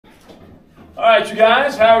All right, you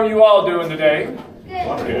guys, how are you all doing today?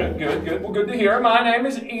 Good. Good. Well, good to hear. My name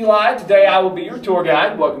is Eli. Today I will be your tour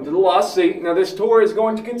guide. Welcome to the Lost Sea. Now, this tour is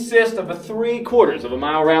going to consist of a 3/4 of a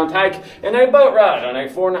mile round hike and a boat ride on a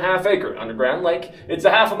 4.5 acre underground lake. It's a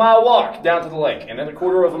 1/2 mile walk down to the lake and then a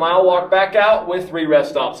 1/4 of a mile walk back out with 3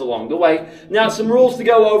 rest stops along the way. Now, some rules to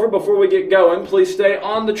go over before we get going. Please stay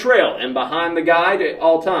on the trail and behind the guide at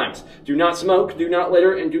all times. Do not smoke, do not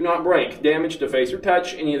litter, and do not break damage to face or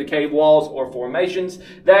touch any of the cave walls or formations.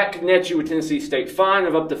 That could net you a Tennessee state fine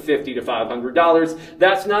of up to $50 to $500.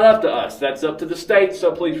 That's not up to us. That's up to the state,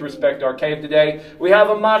 so please respect our cave today. We have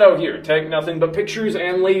a motto here: take nothing but pictures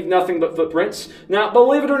and leave nothing but footprints. Now,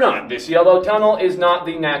 believe it or not, this yellow tunnel is not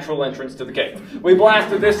the natural entrance to the cave. We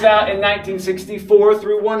blasted this out in 1964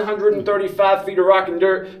 through 135 feet of rock and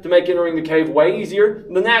dirt to make entering the cave way easier.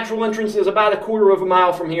 The natural entrance is about a 1/4 of a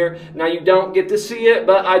mile from here. Now, you don't get to see it,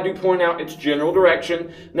 but I do point out its general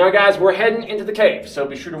direction. Now, guys, we're heading into the cave, so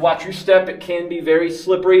be sure to watch your step. It can be very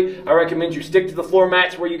slippery. I recommend you stick to the floor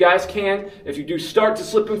mats where you guys can. If you do start to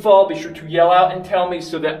slip and fall, be sure to yell out and tell me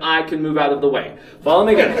so that I can move out of the way. Follow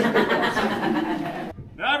me, guys.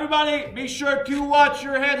 Now, everybody, be sure to watch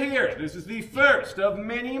your head here. This is the first of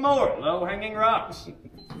many more low-hanging rocks.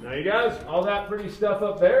 Now, you guys, all that pretty stuff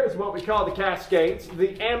up there is what we call the Cascades.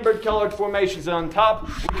 The amber-colored formations on top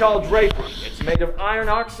we call drapery. It's made of iron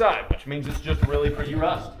oxide, which means it's just really pretty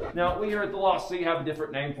rust. Now, we here at the Lost Sea have a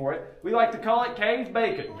different name for it. We like to call it cave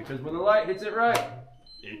bacon, because when the light hits it right,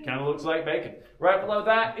 it kind of looks like bacon. Right below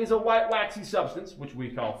that is a white waxy substance, which we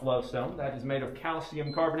call flowstone. That is made of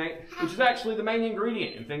calcium carbonate, which is actually the main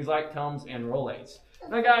ingredient in things like Tums and Rolaids.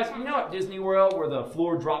 Now, guys, you know at Disney World where the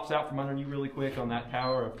floor drops out from under you really quick on that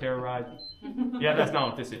Tower of Terror ride? Yeah, that's not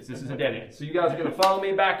what this is. This is a dead end. So you guys are going to follow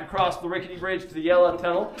me back across the rickety bridge to the yellow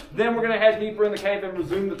tunnel. Then we're going to head deeper in the cave and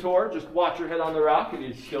resume the tour. Just watch your head on the rock. It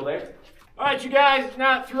is still there. All right, you guys,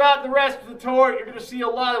 now throughout the rest of the tour, you're going to see a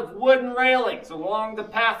lot of wooden railings along the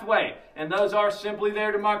pathway, and those are simply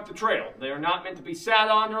there to mark the trail. They are not meant to be sat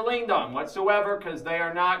on or leaned on whatsoever because they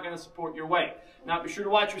are not going to support your weight. Now, be sure to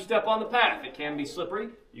watch your step on the path. It can be slippery.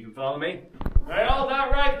 You can follow me. All right, all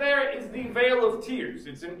that right there is the Veil of Tears.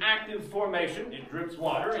 It's an active formation. It drips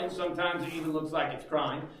water, and sometimes it even looks like it's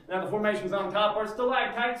crying. Now, the formations on top are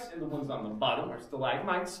stalactites, and the ones on the bottom are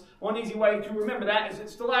stalagmites. One easy way to remember that is that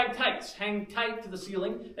stalactites hang tight to the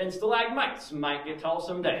ceiling, and stalagmites might get tall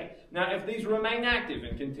someday. Now, if these remain active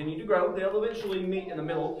and continue to grow, they'll eventually meet in the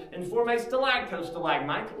middle and form a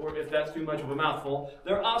stalactostalagmite, or if that's too much of a mouthful,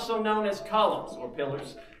 they're also known as columns or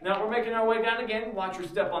pillars. Now, we're making our way down again. Watch your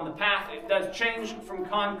step on the path. It does change from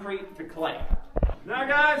concrete to clay. Now,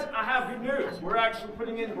 guys, I have good news. We're actually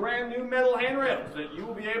putting in brand new metal handrails that you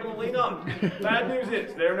will be able to lean on. Bad news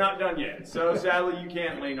is they're not done yet, so sadly you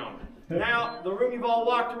can't lean on them. Now, the room you've all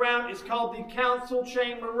walked around is called the Council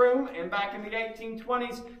Chamber Room, and back in the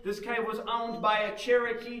 1820s, this cave was owned by a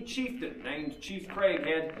Cherokee chieftain named Chief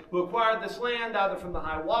Craighead, who acquired this land either from the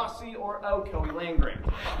Hiwassee or Ocoee land grant.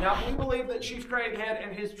 Now, we believe that Chief Craighead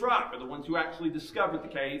and his tribe are the ones who actually discovered the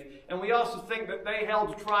cave, and we also think that they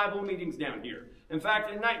held tribal meetings down here. In fact,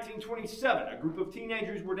 in 1927, a group of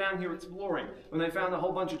teenagers were down here exploring when they found a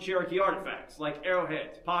whole bunch of Cherokee artifacts, like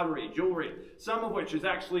arrowheads, pottery, jewelry, some of which is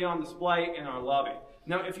actually on display in our lobby.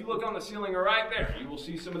 Now, if you look on the ceiling right there, you will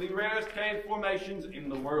see some of the rarest cave formations in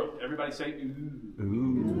the world. Everybody say, ooh.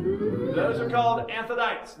 Ooh. Those are called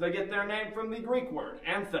anthodites. They get their name from the Greek word,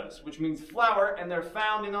 anthos, which means flower, and they're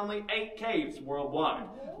found in only 8 caves worldwide.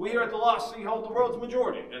 We here at the Lost Sea hold the world's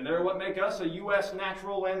majority, and they're what make us a U.S.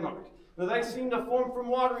 natural landmark. Now, they seem to form from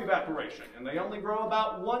water evaporation, and they only grow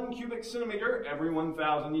about 1 cubic centimeter every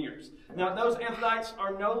 1,000 years. Now, those anthodites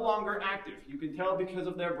are no longer active. You can tell because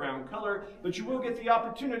of their brown color, but you will get the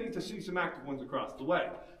opportunity to see some active ones across the way.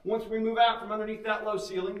 Once we move out from underneath that low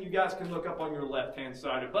ceiling, you guys can look up on your left-hand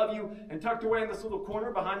side above you, and tucked away in this little corner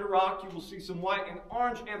behind a rock, you will see some white and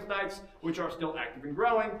orange anthodites, which are still active and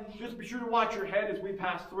growing. Just be sure to watch your head as we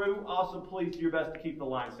pass through. Also, please do your best to keep the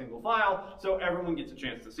line single file so everyone gets a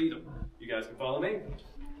chance to see them. You guys can follow me.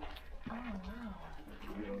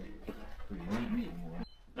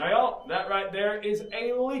 Now, y'all, that right there is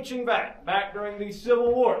a leaching vat. Back during the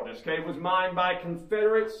Civil War, this cave was mined by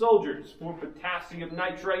Confederate soldiers for potassium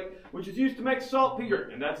nitrate, which is used to make saltpeter,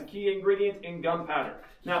 and that's a key ingredient in gunpowder.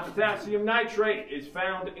 Now, potassium nitrate is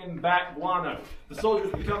found in bat guano. The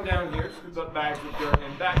soldiers would come down here, scoop up bags of dirt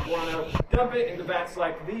and bat guano, dump it into vats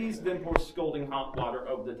like these, then pour scalding hot water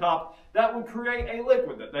over the top. That would create a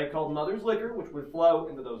liquid that they called mother's liquor, which would flow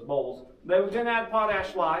into those bowls. They would then add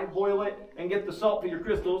potash lye, boil it, and get the saltpeter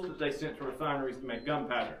crystals that they sent to refineries to make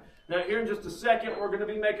gunpowder. Now here in just a second, we're going to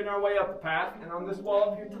be making our way up the path, and on this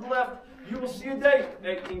wall up here to the left, you will see a date,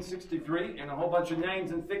 1863, and a whole bunch of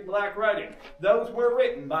names in thick black writing. Those were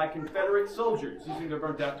written by Confederate soldiers using their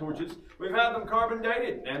burnt-out torches. We've had them carbon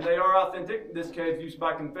dated, and they are authentic. This cave used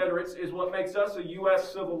by Confederates is what makes us a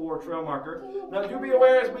U.S. Civil War trail marker. Now do be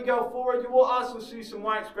aware as we go forward, you will also see some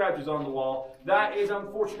white scratches on the wall. That is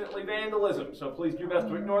unfortunately vandalism, so please do your best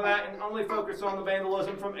to ignore that and only focus on the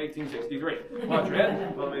vandalism from 1863. Watch your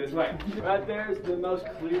head, follow me this way. Right there is the most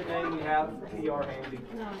clear name we have, T.R. Handy.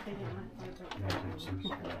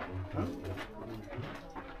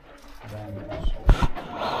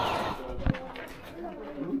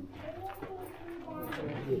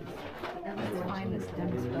 That was the finest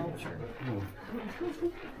Dennis Belcher.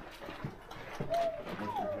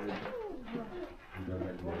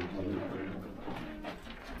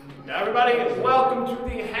 Now everybody, welcome to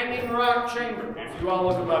the Hanging Rock Chamber. If you all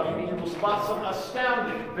look above you, you will spot some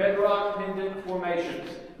astounding bedrock pendant formations.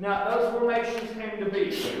 Now those formations came to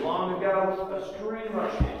be, long ago, a stream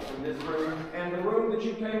rushed in from this room and the room that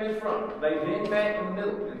you came in from. They then met in the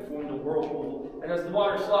middle and formed a whirlpool. And as the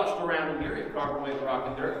water sloshed around in here, it carved away the rock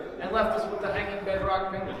and dirt and left us with the hanging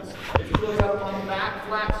bedrock pendants. If you look up on the back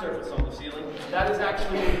flat surface on the ceiling, that is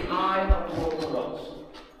actually the eye of the world below.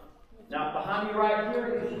 Now, behind you right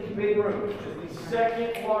here is the big room, which is the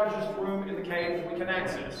second largest room in the cave we can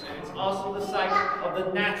access. And it's also the site of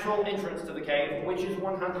the natural entrance to the cave, which is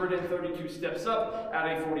 132 steps up at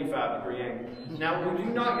a 45-degree angle. Now, we do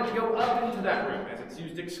not get to go up into that room, as it's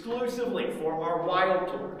used exclusively for our wild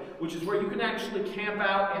tour, which is where you can actually camp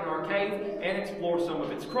out in our cave and explore some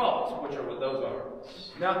of its crawls, which are what those are.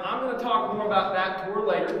 Now, I'm going to talk more about that tour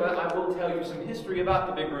later, but I will tell you some history about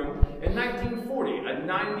the big room. In 1940, a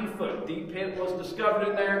 90-foot deep pit was discovered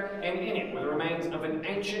in there, and in it were the remains of an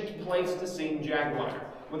ancient Pleistocene jaguar.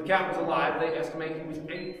 When the cat was alive, they estimate he was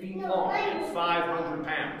 8 feet long and 500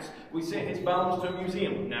 pounds. We sent his bones to a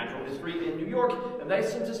museum of natural history in New York, and they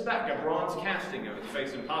sent us back a bronze casting of his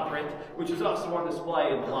face and paw print, which is also on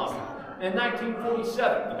display in the lobby. In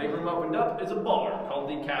 1947, the big room opened up as a bar called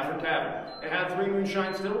the Cavern Tavern. It had 3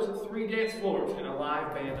 moonshine stills, 3 dance floors, and a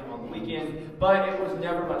live band on the weekend, but it was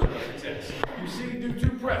never much of a success. You see, due to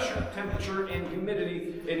pressure, temperature, and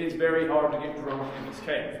humidity, it is very hard to get drunk in this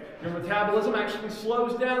cave. Your metabolism actually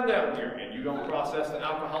slows down here, and you don't process the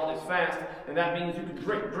alcohol as fast, and that means you can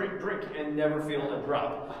drink, and never feel a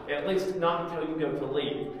drop. At least not until you go to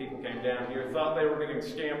leave. People came down here, thought they were getting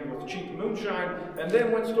scammed with cheap moonshine, and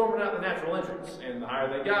then went storming out the natural entrance. And the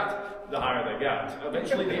higher they got, the higher they got.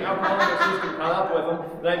 Eventually, the alcohol system caught up with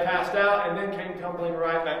them. They passed out and then came tumbling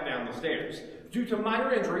right back down the stairs. Due to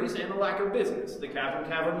minor injuries and a lack of business, the Cavern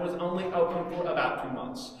Tavern was only open for about 2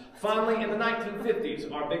 months. Finally, in the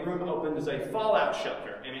 1950s, our big room opened as a fallout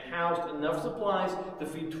shelter, and it housed enough supplies to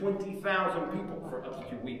feed 20,000 people for up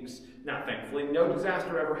to 2 weeks. Now, thankfully, no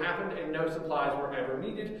disaster ever happened, and no supplies were ever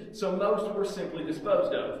needed, so most were simply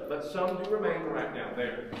disposed of, but some do remain right down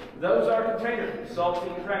there. Those are containers,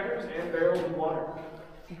 saltine crackers, and barrels of water.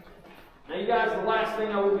 Now you guys, the last thing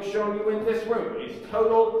I will be showing you in this room is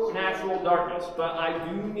total natural darkness, but I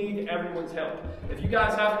do need everyone's help. If you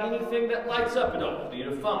guys have anything that lights up at all, be it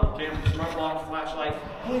a phone, camera, smartwatch, flashlight,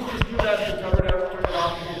 please just do that and turn it over, turn it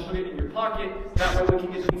off, and put it in your pocket. That way we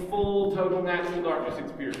can get the full total natural darkness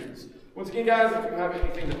experience. Once again, guys, if you have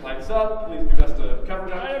anything that lights up, please do your best to cover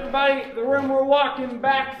it up. All right, everybody, the room we're walking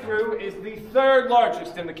back through is the 3rd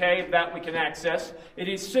largest in the cave that we can access. It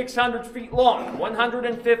is 600 feet long,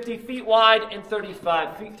 150 feet wide, and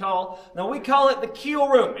 35 feet tall. Now, we call it the Keel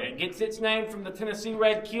Room, and it gets its name from the Tennessee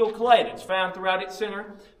red keel clay that's found throughout its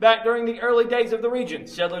center. Back during the early days of the region,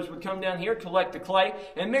 settlers would come down here, collect the clay,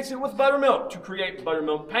 and mix it with buttermilk to create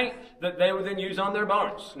buttermilk paint that they would then use on their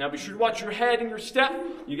barns. Now, be sure to watch your head and your step.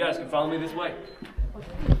 You guys can follow me this way.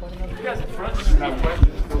 You guys in front have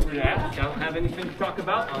questions, feel free to ask. I don't have anything to talk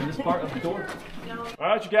about on this part of the tour. All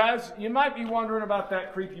right, you guys, you might be wondering about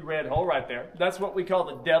that creepy red hole right there. That's what we call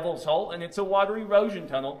the Devil's Hole, and it's a water erosion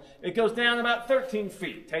tunnel. It goes down about 13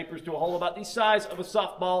 feet, tapers to a hole about the size of a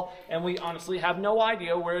softball, and we honestly have no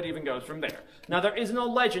idea where it even goes from there. Now, there is no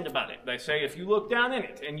legend about it. They say if you look down in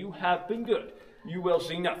it and you have been good, you will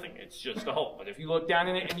see nothing. It's just a hole. But if you look down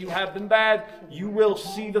in it and you have been bad, you will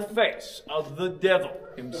see the face of the devil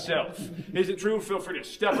himself. Is it true? Feel free to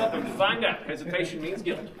step up and find out. Hesitation means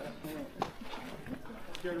guilt.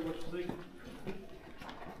 Scared of what you see?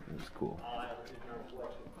 That's cool.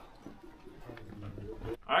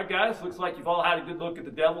 Alright guys, looks like you've all had a good look at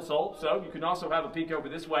the Devil's Hole, so you can also have a peek over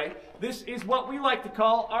this way. This is what we like to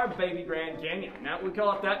call our baby Grand Canyon. Now we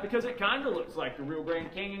call it that because it kind of looks like the real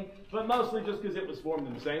Grand Canyon, but mostly just because it was formed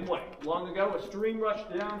in the same way. Long ago, a stream rushed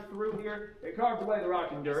down through here, it carved away the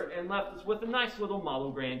rock and dirt, and left us with a nice little model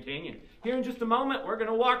Grand Canyon. Here in just a moment, we're going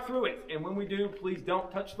to walk through it, and when we do, please don't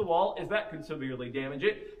touch the wall, as that could severely damage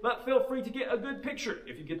it, but feel free to get a good picture.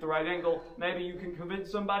 If you get the right angle, maybe you can convince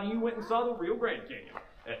somebody you went and saw the real Grand Canyon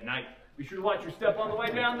at night. Be sure to watch your step on the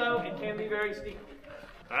way down, though. It can be very steep.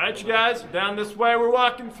 All right, you guys, down this way we're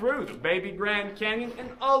walking through the baby Grand Canyon in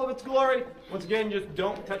all of its glory. Once again, just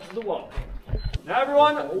don't touch the wall. Now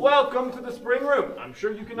everyone, welcome to the spring room. I'm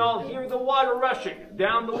sure you can all hear the water rushing.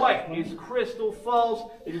 Down the way is Crystal Falls.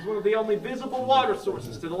 It is one of the only visible water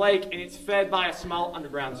sources to the lake, and it's fed by a small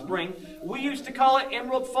underground spring. We used to call it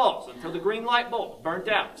Emerald Falls until the green light bulb burnt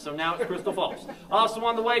out, so now it's Crystal Falls. Also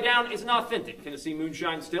on the way down is an authentic Tennessee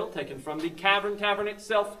moonshine still, taken from the Cavern Tavern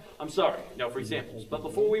itself. I'm sorry, no free samples. But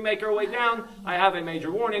before we make our way down, I have a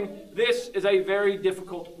major warning. This is a very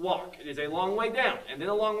difficult walk. It is a long way down, and then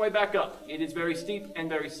a long way back up. It is very steep and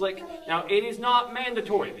very slick. Now, it is not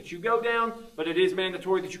mandatory that you go down, but it is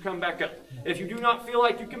mandatory that you come back up. If you do not feel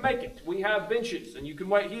like you can make it, we have benches, and you can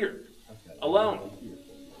wait here, alone,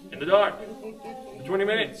 in the dark, for 20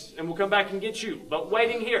 minutes, and we'll come back and get you. But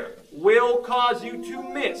waiting here will cause you to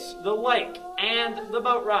miss the lake and the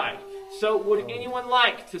boat ride. So, would anyone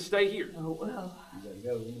like to stay here? Oh, well.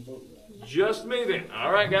 Just me then.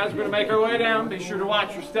 All right, guys, we're going to make our way down. Be sure to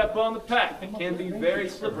watch your step on the path. It can be very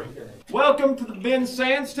slippery. Welcome to the Ben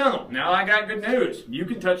Sands Tunnel. Now, I got good news. You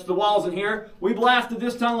can touch the walls in here. We blasted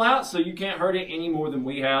this tunnel out, so you can't hurt it any more than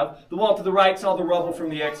we have. The wall to the right's all the rubble from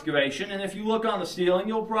the excavation, and if you look on the ceiling,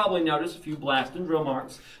 you'll probably notice a few blast and drill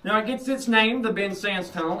marks. Now, it gets its name, the Ben Sands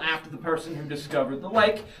Tunnel, after the person who discovered the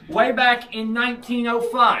lake. Way back in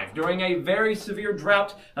 1905, during a very severe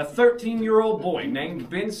drought, a 13-year-old boy named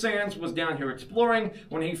Ben Sands was down here exploring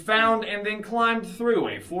when he found and then climbed through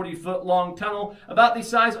a 40-foot-long tunnel about the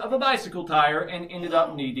size of a bicycle tire and ended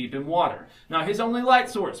up knee-deep in water. Now, his only light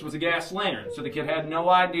source was a gas lantern, so the kid had no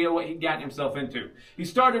idea what he'd gotten himself into. He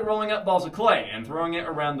started rolling up balls of clay and throwing it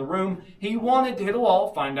around the room. He wanted to hit a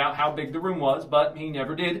wall, find out how big the room was, but he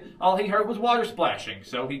never did. All he heard was water splashing,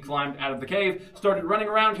 so he climbed out of the cave, started running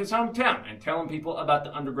around his hometown and telling people about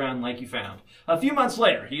the underground lake he found. A few months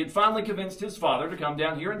later, he had finally convinced his father to come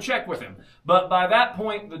down here and check with him. But by that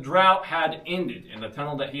point, the drought had ended, and the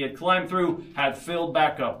tunnel that he had climbed through had filled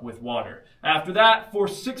back up with water. After that, for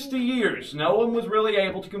 60 years, no one was really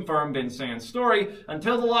able to confirm Ben Sands' story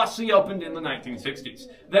until the Lost Sea opened in the 1960s.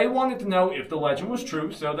 They wanted to know if the legend was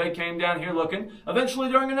true, so they came down here looking. Eventually,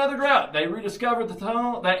 during another drought, they rediscovered the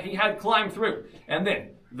tunnel that he had climbed through, and then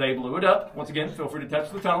they blew it up. Once again, feel free to touch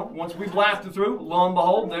the tunnel. Once we blasted through, lo and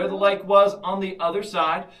behold, there the lake was on the other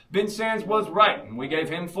side. Ben Sands was right, and we gave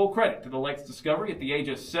him full credit to the lake's discovery at the age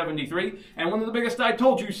of 73, and one of the biggest I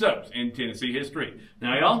told you so's in Tennessee history.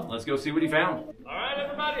 Now, y'all, let's go see what he found. All right,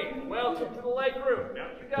 everybody, welcome to the lake room. Now,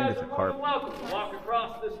 you guys are more than welcome to walk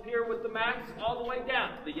across this pier with the max all the way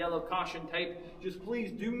down to the yellow caution tape. Just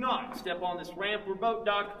please do not step on this ramp or boat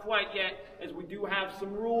dock quite yet, as we do have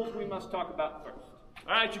some rules we must talk about first.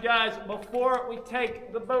 All right, you guys, before we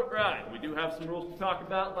take the boat ride, we do have some rules to talk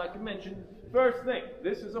about, like I mentioned. First thing,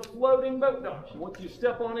 this is a floating boat dock. Once you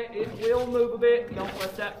step on it, it will move a bit. Don't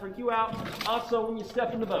let that freak you out. Also, when you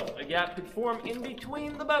step in the boat, a gap could form in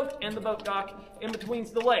between the boat and the boat dock. In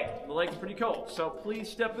between's the lake. The lake's pretty cold, so please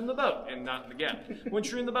step in the boat and not in the gap.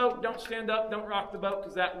 Once you're in the boat, don't stand up, don't rock the boat,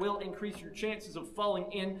 because that will increase your chances of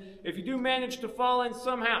falling in. If you do manage to fall in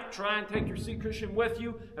somehow, try and take your seat cushion with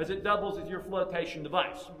you, as it doubles as your flotation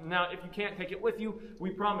device. Now, if you can't take it with you, we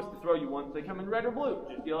promise to throw you one. They come in red or blue.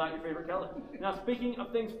 Just deal out your favorite color. Now, speaking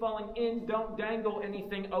of things falling in, don't dangle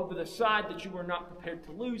anything over the side that you are not prepared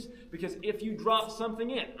to lose, because if you drop something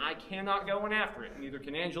in, I cannot go in after it. Neither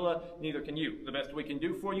can Angela, neither can you. The best we can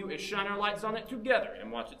do for you is shine our lights on it together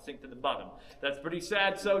and watch it sink to the bottom. That's pretty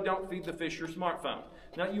sad, so don't feed the fish your smartphone.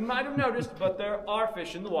 Now, you might have noticed, but there are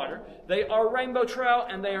fish in the water. They are rainbow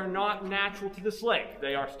trout, and they are not natural to this lake.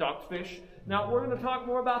 They are stocked fish. Now, we're going to talk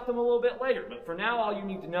more about them a little bit later, but for now, all you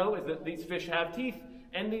need to know is that these fish have teeth,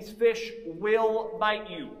 and these fish will bite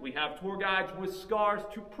you. We have tour guides with scars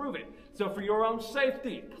to prove it. So for your own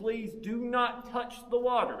safety, please do not touch the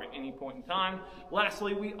water at any point in time.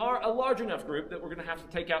 Lastly, we are a large enough group that we're going to have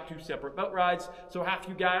to take out 2 separate boat rides. So half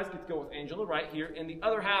you guys get to go with Angela right here, and the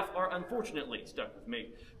other half are unfortunately stuck with me.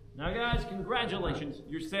 Now guys, congratulations,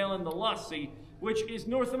 you're sailing the Lost Sea, which is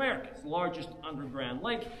North America's largest underground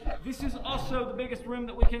lake. This is also the biggest rim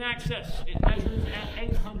that we can access. It measures at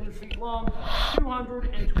 800 feet long,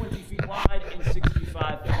 220 feet wide, and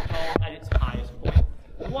 65 feet tall at its highest point.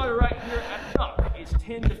 The water right here at the dock is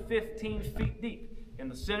 10 to 15 feet deep. In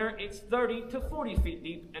the center, it's 30 to 40 feet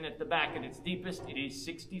deep, and at the back at its deepest, it is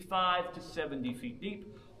 65 to 70 feet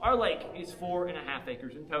deep. Our lake is 4.5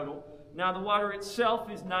 acres in total. Now, the water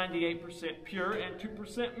itself is 98% pure and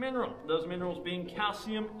 2% mineral, those minerals being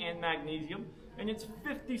calcium and magnesium, and it's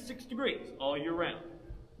 56 degrees all year round.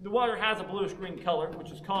 The water has a bluish-green color,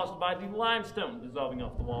 which is caused by the limestone dissolving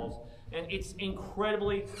off the walls, and it's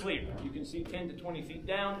incredibly clear. You can see 10 to 20 feet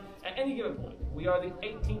down at any given point. We are the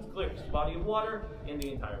 18th clearest body of water in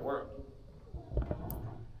the entire world.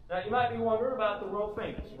 Now, you might be wondering about the world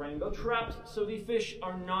famous rainbow trout. So the fish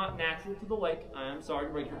are not natural to the lake. I am sorry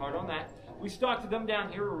to break your heart on that. We stocked them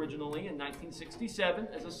down here originally in 1967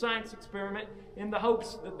 as a science experiment in the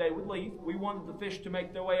hopes that they would leave. We wanted the fish to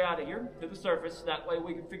make their way out of here to the surface. That way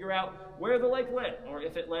we could figure out where the lake led or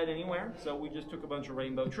if it led anywhere. So we just took a bunch of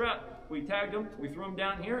rainbow trout. We tagged them, we threw them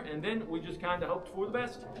down here, and then we just kind of hoped for the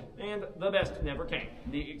best. And the best never came.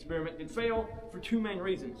 The experiment did fail for two main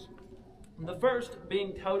reasons. The first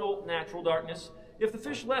being total natural darkness. If the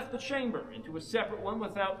fish left the chamber into a separate one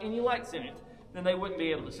without any lights in it, then they wouldn't be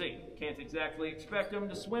able to see. Can't exactly expect them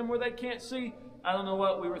to swim where they can't see. I don't know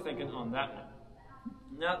what we were thinking on that one.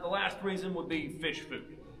 Now, the last reason would be fish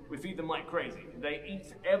food. We feed them like crazy. They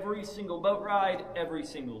eat every single boat ride, every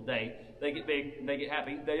single day. They get big, they get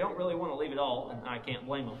happy. They don't really want to leave it all, and I can't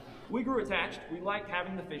blame them. We grew attached. We liked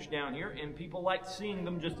having the fish down here, and people liked seeing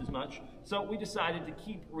them just as much, so we decided to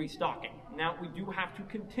keep restocking. Now, we do have to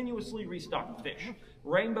continuously restock the fish.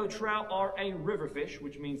 Rainbow trout are a river fish,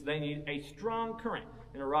 which means they need a strong current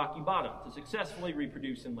and a rocky bottom to successfully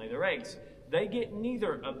reproduce and lay their eggs. They get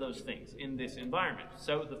neither of those things in this environment,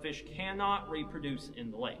 so the fish cannot reproduce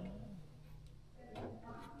in the lake.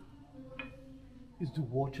 Is the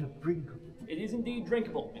water drinkable? It is indeed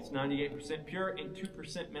drinkable. It's 98% pure and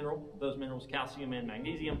 2% mineral. Those minerals, calcium and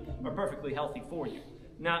magnesium, are perfectly healthy for you.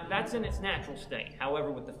 Now, that's in its natural state.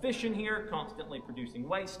 However, with the fish in here constantly producing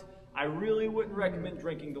waste, I really wouldn't recommend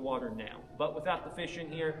drinking the water now. But without the fish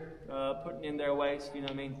in here putting in their waste, you know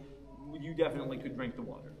what I mean, you definitely could drink the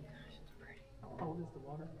water. How old is the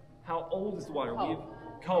water? How old is the water? Cold.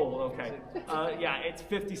 Cold, okay. Yeah, it's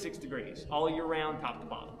 56 degrees all year round, top to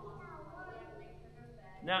bottom.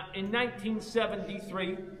 Now, in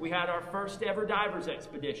 1973, we had our first ever divers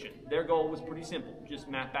expedition. Their goal was pretty simple, just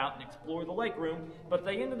map out and explore the lake room, but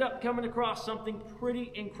they ended up coming across something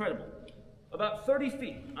pretty incredible. About 30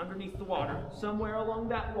 feet underneath the water, somewhere along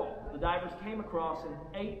that wall, the divers came across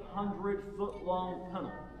an 800-foot-long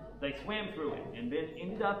tunnel. They swam through it and then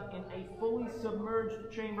ended up in a fully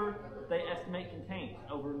submerged chamber that they estimate contains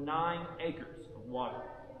over 9 acres of water.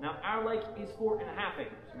 Now, our lake is 4.5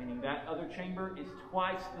 acres, meaning that other chamber is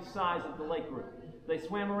twice the size of the lake room. They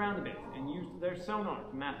swam around a bit and used their sonar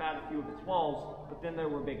to map out a few of its walls, but then there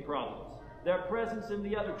were big problems. Their presence in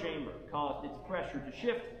the other chamber caused its pressure to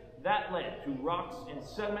shift. That led to rocks and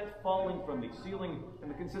sediment falling from the ceiling and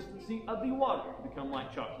the consistency of the water to become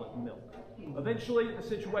like chocolate and milk. Eventually, the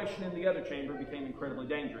situation in the other chamber became incredibly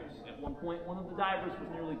dangerous. At one point, one of the divers was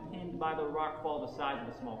nearly pinned by the rock fall the size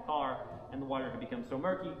of a small car, and the water had become so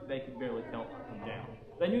murky they could barely tell up and down.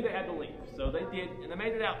 They knew they had to leave, so they did, and they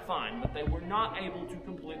made it out fine, but they were not able to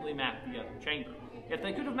completely map the other chamber. If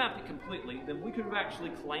they could have mapped it completely, then we could have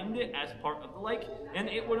actually claimed it as part of the lake, and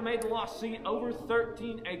it would have made the Lost Sea over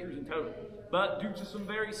 13 acres in total. But due to some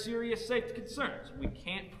very serious safety concerns, we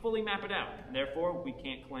can't fully map it out, and therefore we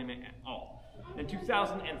can't claim it at all. In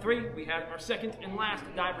 2003, we had our second and last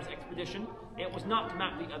divers expedition. It was not to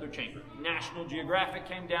map the other chamber. National Geographic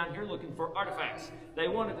came down here looking for artifacts. They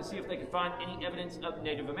wanted to see if they could find any evidence of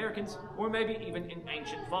Native Americans, or maybe even an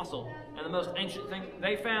ancient fossil. And the most ancient thing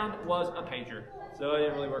they found was a pager. So it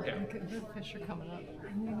didn't really work out. The fish are coming up.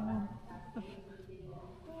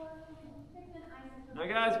 Now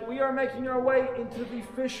guys, we are making our way into the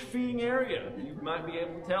fish feeding area. You might be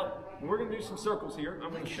able to tell. We're going to do some circles here. I'm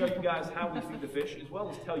going to show you guys how we feed the fish, as well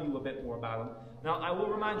as tell you a bit more about them. Now, I will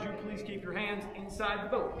remind you, please keep your hands inside the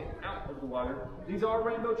boat and out of the water. These are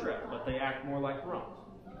rainbow trout, but they act more like piranhas.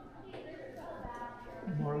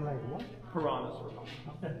 More like what? Piranhas.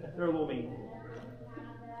 They're a little mean.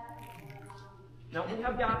 Now, we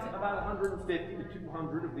have got about 150 to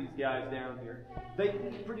 200 of these guys down here. They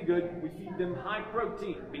eat pretty good. We feed them high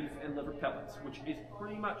protein beef and liver pellets, which is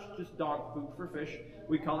pretty much just dog food for fish.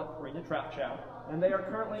 We call it Purina Trout Chow, and they are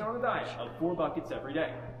currently on a diet of 4 buckets every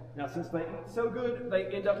day. Now, since they eat so good, they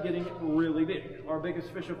end up getting really big. Our biggest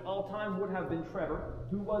fish of all time would have been Trevor,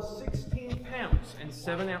 who was 16 pounds and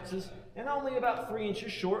 7 ounces and only about 3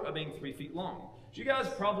 inches short of being 3 feet long. So you guys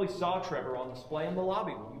probably saw Trevor on display in the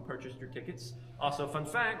lobby when you purchased your tickets. Also, fun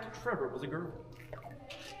fact, Trevor was a girl.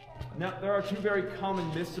 Now, there are 2 very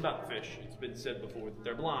common myths about fish. It's been said before that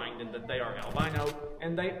they're blind and that they are albino,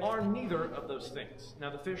 and they are neither of those things.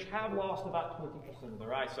 Now, the fish have lost about 20% of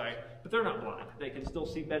their eyesight, but they're not blind. They can still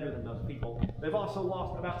see better than most people. They've also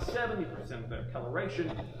lost about 70% of their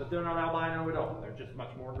coloration, but they're not albino at all. They're just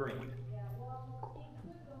much more green.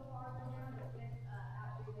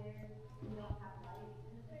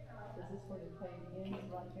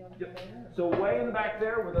 Yep. So way in the back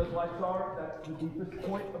there where those lights are, that's the deepest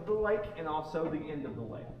point of the lake and also the end of the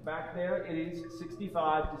lake. Back there it is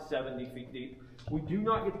 65 to 70 feet deep. We do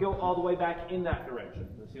not get to go all the way back in that direction.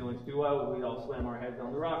 The ceiling's too low, we'd all slam our heads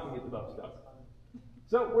on the rock and get the boat stuck.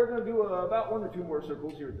 So we're going to do about 1 or 2 more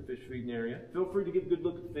circles here at the fish feeding area. Feel free to get a good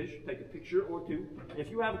look at the fish, take a picture or 2. And if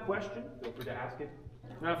you have a question, feel free to ask it.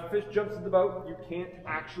 Now, if a fish jumps in the boat, you can't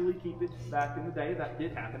actually keep it. Back in the day, that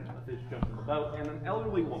did happen. A fish jumped in the boat, and an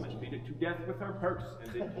elderly woman beat it to death with her purse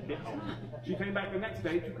and didn't get home. She came back the next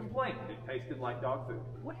day to complain. It tasted like dog food.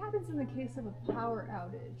 What happens in the case of a power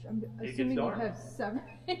outage? I'm assuming you have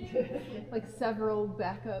several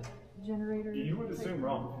backup generators. You would assume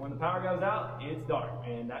wrong. When the power goes out, it's dark,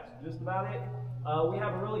 and that's just about it. We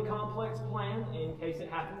have a really complex plan in case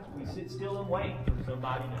it happens. We sit still and wait for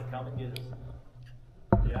somebody to come and get us.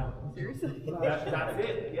 Yeah. Seriously? That's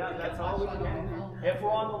it. Yeah, that's all we can do. If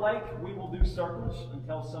we're on the lake, we will do circles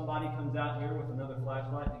until somebody comes out here with another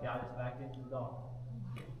flashlight to guide us back into the dock.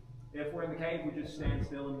 If we're in the cave, we just stand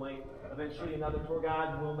still and wait. Eventually, another tour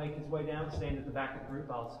guide will make his way down, stand at the back of the group.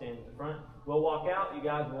 I'll stand at the front. We'll walk out. You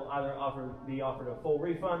guys will either be offered a full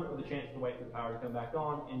refund or the chance to wait for the power to come back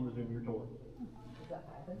on and resume your tour. Does that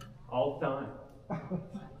happen? All the time.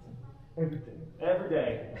 Every day. Every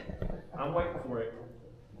day. I'm waiting for it.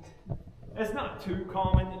 It's not too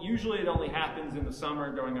common. Usually it only happens in the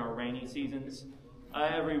summer during our rainy seasons.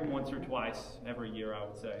 Every once or twice, every year I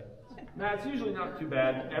would say. Now it's usually not too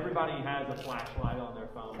bad. Everybody has a flashlight on their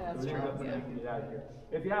phone. That's so true, you can get out of here.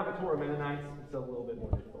 If you have a tour of Mennonites, it's a little bit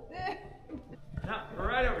more difficult. Now,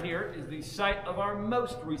 right over here is the site of our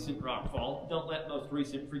most recent rockfall. Don't let most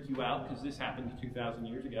recent freak you out, because this happened 2,000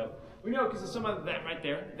 years ago. We know because of some of that right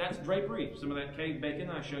there. That's drapery, some of that cave bacon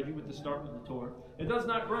I showed you at the start of the tour. It does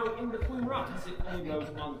not grow in between rocks. It only grows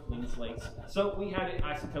on clean slates. So we had it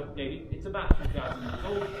isotope dated. It's about 2,000 years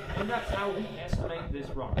old, and that's how we estimate this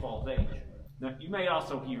rockfall's age. Now, you may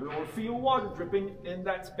also hear or feel water dripping, and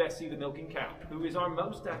that's Bessie the milking cow, who is our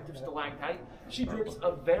most active stalactite. She drips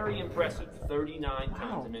a very impressive 39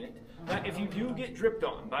 times a minute. Now, if you do get dripped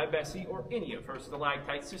on by Bessie or any of her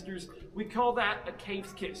stalactite sisters, we call that a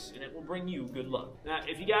cave's kiss, and it will bring you good luck. Now,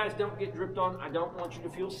 if you guys don't get dripped on, I don't want you to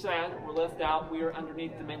feel sad or left out. We are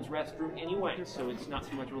underneath the men's restroom anyway, so it's not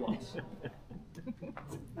too much of a loss.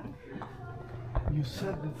 You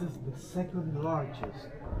said this is the second largest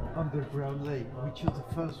underground lake. Which is the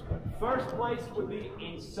first one? First place would be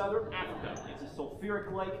in southern Africa. It's a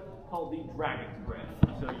sulfuric lake called the Dragon's Breath.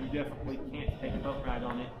 So you definitely can't take a boat ride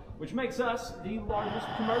on it, which makes us the largest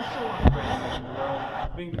commercial underground lake in the world,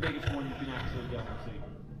 being the biggest one you can actually go and see.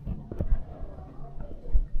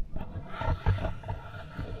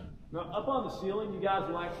 Now, up on the ceiling, you guys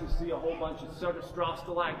will actually see a whole bunch of soda straw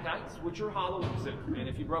stalactites, which are hollow in the center. And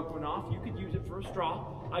if you broke one off, you could use it for a straw.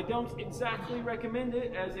 I don't exactly recommend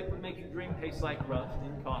it, as it would make your drink taste like rust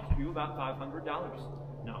and cost you about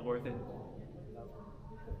 $500. Not worth it.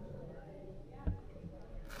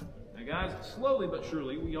 Now guys, slowly but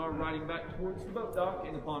surely, we are riding back towards the boat dock,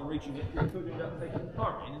 and upon reaching it, we could end up taking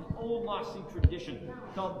part in an old Lost Sea tradition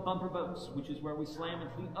called bumper boats, which is where we slam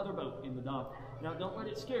into the other boat in the dock. Now don't let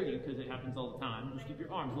it scare you, because it happens all the time. Just keep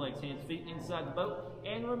your arms, legs, hands, feet inside the boat,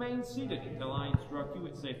 and remain seated until I instruct you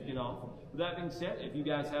it's safe to get off. With that being said, if you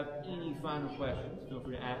guys have any final questions, feel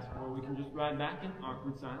free to ask, or we can just ride back in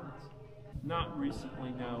awkward silence. Not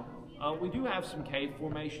recently, no. We do have some cave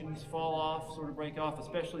formations fall off, sort of break off,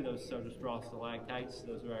 especially those soda straw stalactites.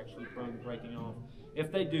 Those are actually prone to breaking off.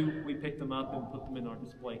 If they do, we pick them up and put them in our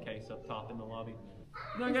display case up top in the lobby.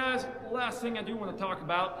 Now guys, last thing I do want to talk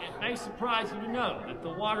about, it may surprise you to know that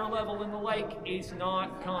the water level in the lake is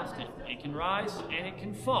not constant. It can rise and it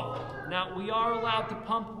can fall. Now we are allowed to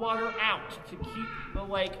pump water out to keep the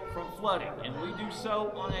lake from flooding, and we do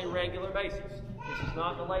so on a regular basis. This is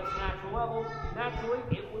not the lake's natural level. Naturally,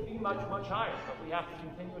 it would be much, much higher, but we have to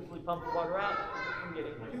continuously pump the water out if we can get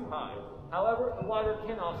it too high. However, the water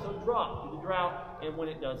can also drop due to drought, and when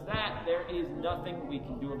it does that, there is nothing we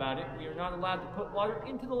can do about it. We are not allowed to put water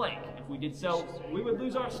into the lake. If we did so, we would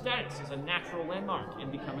lose our status as a natural landmark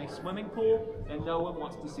and become a swimming pool, and no one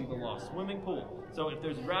wants to see the lost swimming pool. So if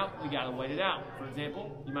there's a drought, we gotta wait it out. For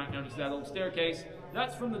example, you might notice that old staircase.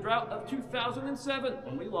 That's from the drought of 2007,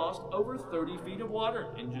 when we lost over 30 feet of water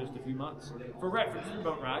in just a few months. For reference, the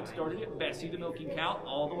boat ride started at Bessie the Milking Cow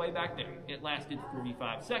all the way back there. It lasted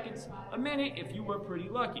 45 seconds, a minute if you were pretty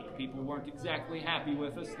lucky. People weren't exactly happy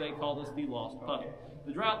with us. They called us the Lost Puddle.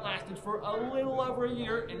 The drought lasted for a little over a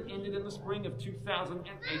year and ended in the spring of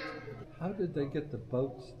 2008. How did they get the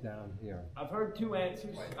boats down here? I've heard two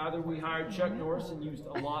answers. Either we hired Chuck Norris and used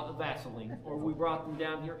a lot of Vaseline, or we brought them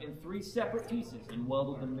down here in 3 separate pieces and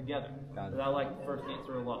welded them together. But I like the first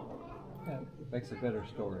answer a lot more. Yeah, it makes a better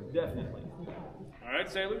story. Definitely. All right,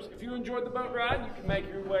 sailors, if you enjoyed the boat ride, you can make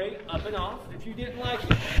your way up and off. If you didn't like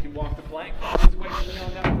it, you can walk the plank. Always wait for the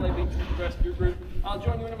known down to play beach with the rest of your group. I'll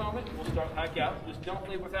join you in a moment. We'll start hike out. Just don't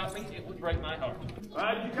leave without me. It would break my heart. All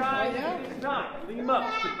right, you guys, it is time for the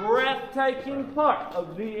most breathtaking part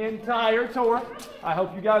of the entire tour. I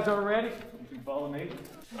hope you guys are ready. You can follow me.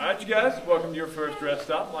 All right, you guys, welcome to your first rest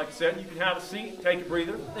stop. Like I said, you can have a seat, take a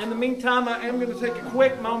breather. In the meantime, I am going to take a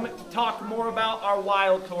quick moment to talk more about our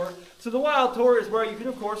wild tour. So the wild tour is where you can,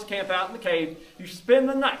 of course, camp out in the cave. You spend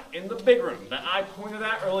the night in the big room that I pointed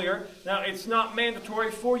out earlier. Now, it's not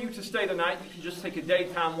mandatory for you to stay the night. You can just take a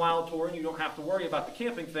daytime wild tour, and you don't have to worry about the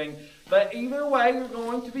camping thing. But either way, you're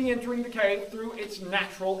going to be entering the cave through its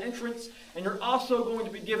natural entrance, and you're also going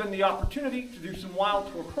to be given the opportunity to do some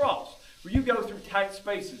wild tour crawls, where you go through tight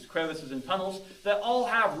spaces, crevices, and tunnels that all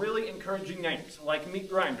have really encouraging names, like Meat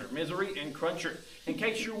Grinder, Misery, and Cruncher. In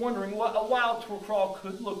case you're wondering what a wild tour crawl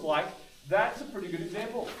could look like, that's a pretty good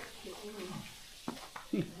example.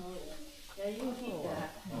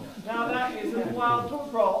 Now that isn't a wild tour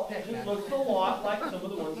crawl, it just looks a lot like some of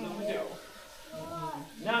the ones that we do.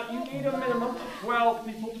 Now, you need a minimum of 12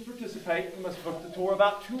 people to participate. You must book the tour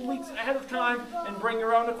about 2 weeks ahead of time and bring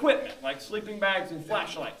your own equipment, like sleeping bags and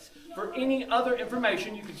flashlights. For any other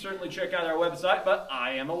information, you can certainly check out our website, but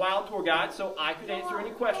I am a wild tour guide, so I could answer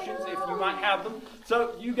any questions if you might have them.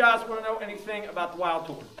 So, you guys want to know anything about the wild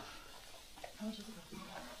tour?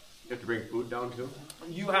 You have to bring food down too?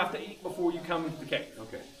 You have to eat before you come into the cave.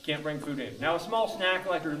 Okay. Can't bring food in. Now, a small snack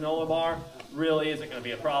like a granola bar really isn't going to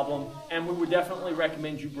be a problem, and we would definitely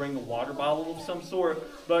recommend you bring a water bottle of some sort,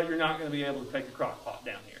 but you're not going to be able to take a crock pot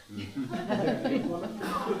down here.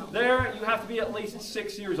 There, you have to be at least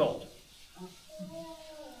 6 years old.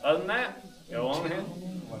 Other than that, go on ahead.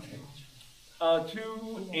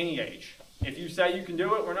 To any age. If you say you can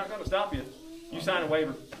do it, we're not going to stop you. You sign a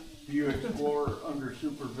waiver. Do you explore under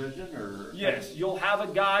supervision, or? Yes, you'll have a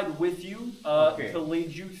guide with you Okay. to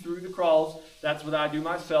lead you through the crawls. That's what I do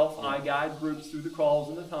myself. I guide groups through the crawls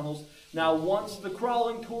and the tunnels. Now, once the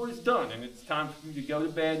crawling tour is done and it's time for you to go to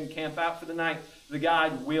bed and camp out for the night, the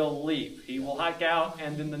guide will leave. He will hike out,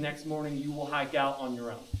 and then the next morning you will hike out on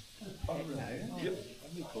your own. Yep.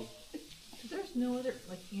 There's no other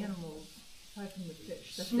animals aside from the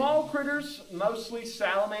fish. That's Small critters, mostly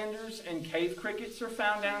salamanders and cave crickets, are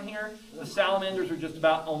found down here. The salamanders are just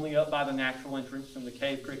about only up by the natural entrance, and the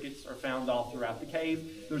cave crickets are found all throughout the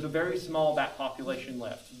cave. There's a very small bat population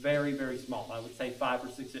left. Very, very small. I would say 5 or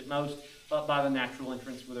 6 at most, up by the natural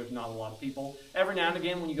entrance where there's not a lot of people. Every now and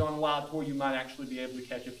again, when you go on a wild tour, you might actually be able to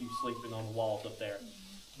catch a few sleeping on the walls up there.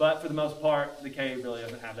 But for the most part, the cave really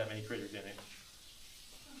doesn't have that many critters in it.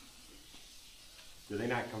 Do they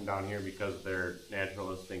not come down here because their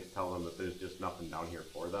natural instincts tell them that there's just nothing down here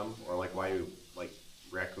for them? Or like why do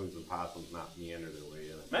raccoons and possums not meander their way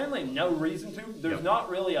in? Mainly no reason to. There's not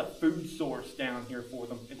really a food source down here for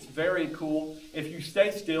them. It's very cool. If you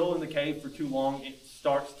stay still in the cave for too long, it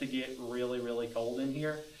starts to get really, really cold in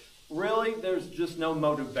here. Really, there's just no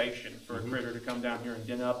motivation for a critter to come down here and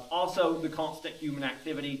den up. Also, the constant human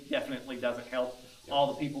activity definitely doesn't help. All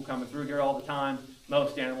the people coming through here all the time,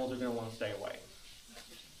 most animals are going to want to stay away.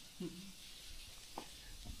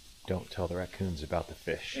 Don't tell the raccoons about the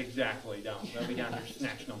fish. Exactly, don't. They'll be down here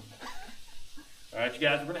snatching them. All right, you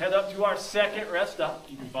guys, we're going to head up to our second rest stop.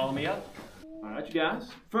 You can follow me up. All right, you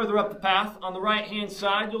guys. Further up the path, on the right-hand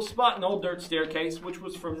side, you'll spot an old dirt staircase, which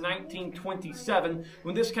was from 1927,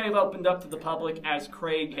 when this cave opened up to the public as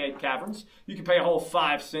Craighead Caverns. You can pay a whole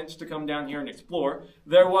 5 cents to come down here and explore.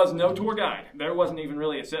 There was no tour guide. There wasn't even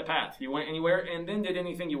really a set path. You went anywhere and then did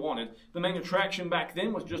anything you wanted. The main attraction back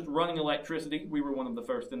then was just running electricity. We were one of the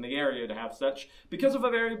first in the area to have such, because of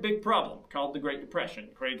a very big problem called the Great Depression.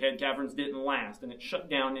 Craighead Caverns didn't last, and it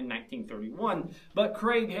shut down in 1931, but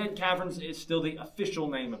Craighead Caverns is still still the official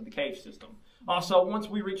name of the cave system. Also, once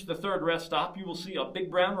we reach the third rest stop, you will see a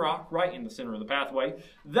big brown rock right in the center of the pathway.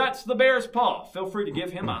 That's the bear's paw. Feel free to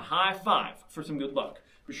give him a high five for some good luck.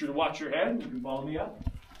 Be sure to watch your head and you can follow me up.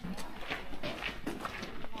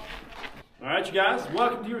 All right, you guys,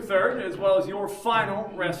 welcome to your third as well as your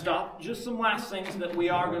final rest stop. Just some last things that we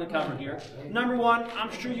are going to cover here. Number one,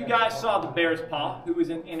 I'm sure you guys saw the bear's paw, who is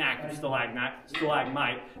an inactive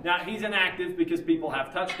stalagmite. Now, he's inactive because people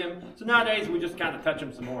have touched him, so nowadays we just kind of touch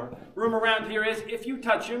him some more. Room around here is, if you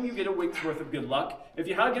touch him, you get a week's worth of good luck. If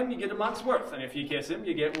you hug him, you get a month's worth. And if you kiss him,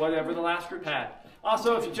 you get whatever the last group had.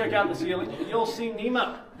 Also, if you check out the ceiling, you'll see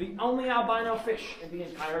Nemo, the only albino fish in the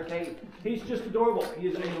entire cave. He's just adorable. He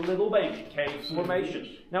is a little baby cave formation.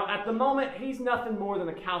 Now, at the moment, he's nothing more than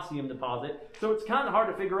a calcium deposit, so it's kind of hard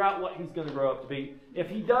to figure out what he's going to grow up to be. If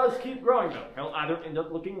he does keep growing, though, he'll either end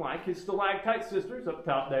up looking like his stalactite sisters up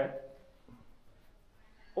top there,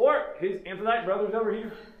 or his amphitrite brothers over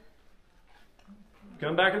here.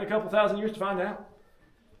 Come back in a couple thousand years to find out.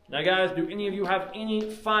 Now, guys, do any of you have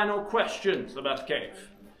any final questions about the cave?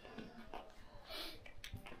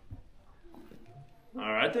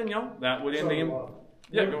 All right, then, y'all. That would end the...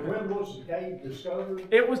 Yeah, go ahead. When was the cave discovered?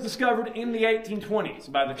 It was discovered in the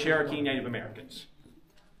 1820s by the Cherokee Native Americans.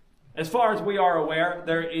 As far as we are aware,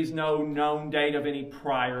 there is no known date of any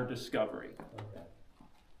prior discovery.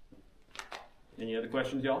 Any other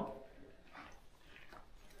questions, y'all?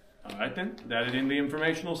 All right, then. That is in the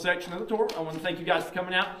informational section of the tour. I want to thank you guys for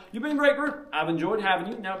coming out. You've been a great group. I've enjoyed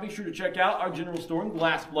having you. Now, be sure to check out our general store and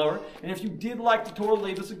glass blower. And if you did like the tour,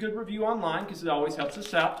 leave us a good review online because it always helps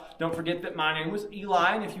us out. Don't forget that my name was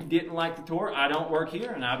Eli, and if you didn't like the tour, I don't work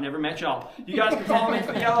here, and I've never met y'all. You guys can follow me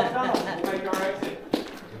to the yellow tunnel. We'll make our exit.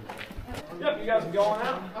 Yep, you guys are going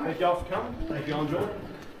out. Thank y'all for coming. Thank y'all enjoyed it.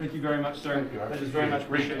 Thank you very much, sir. That is very much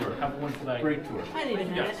appreciated. Have a wonderful day. Great tour. I didn't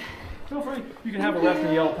even have it. Feel free. You can have a rest in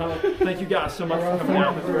the yellow tunnel. Thank you guys so much for coming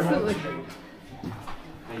out. Absolutely.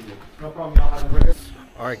 No problem, y'all. Have a great day.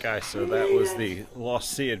 Alright guys, so that was the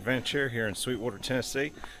Lost Sea Adventure here in Sweetwater,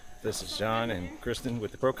 Tennessee. This is John and Kristen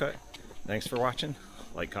with the ProCut. Thanks for watching.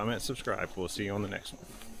 Like, comment, subscribe. We'll see you on the next one.